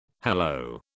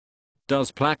Hello.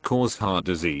 Does plaque cause heart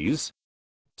disease?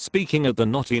 Speaking at the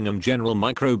Nottingham General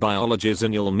Microbiology's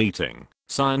annual meeting,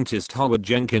 scientist Howard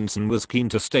Jenkinson was keen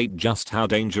to state just how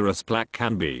dangerous plaque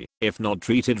can be if not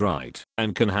treated right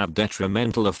and can have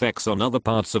detrimental effects on other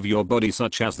parts of your body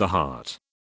such as the heart.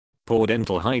 Poor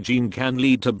dental hygiene can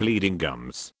lead to bleeding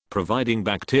gums, providing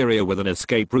bacteria with an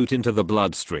escape route into the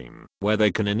bloodstream, where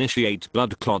they can initiate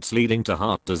blood clots leading to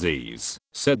heart disease,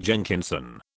 said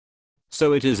Jenkinson.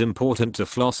 So it is important to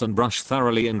floss and brush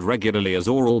thoroughly and regularly, as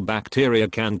oral bacteria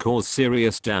can cause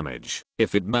serious damage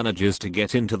if it manages to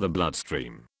get into the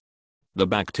bloodstream. The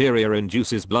bacteria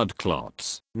induces blood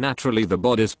clots. Naturally, the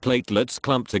body's platelets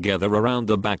clump together around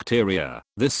the bacteria.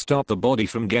 This stops the body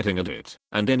from getting at it,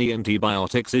 and any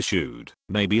antibiotics issued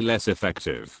may be less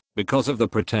effective because of the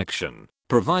protection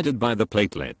provided by the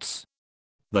platelets.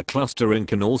 The clustering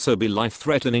can also be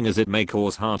life-threatening, as it may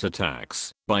cause heart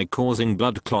attacks by causing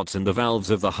blood clots in the valves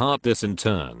of the heart. This in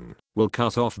turn will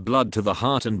cut off blood to the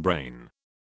heart and brain.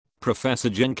 Professor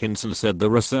Jenkinson said the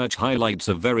research highlights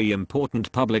a very important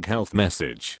public health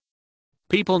message.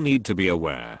 People need to be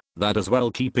aware that, as well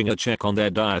keeping a check on their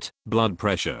diet, blood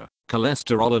pressure,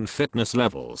 cholesterol and fitness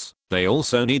levels, they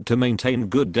also need to maintain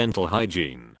good dental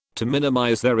hygiene to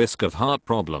minimize their risk of heart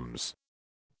problems.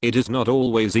 It is not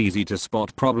always easy to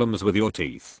spot problems with your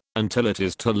teeth until it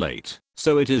is too late,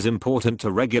 so it is important to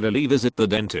regularly visit the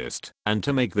dentist, and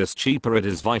to make this cheaper it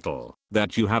is vital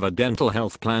that you have a dental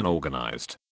health plan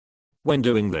organized. When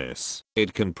doing this,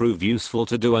 it can prove useful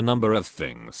to do a number of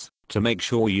things to make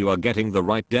sure you are getting the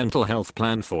right dental health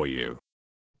plan for you.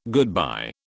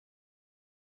 Goodbye.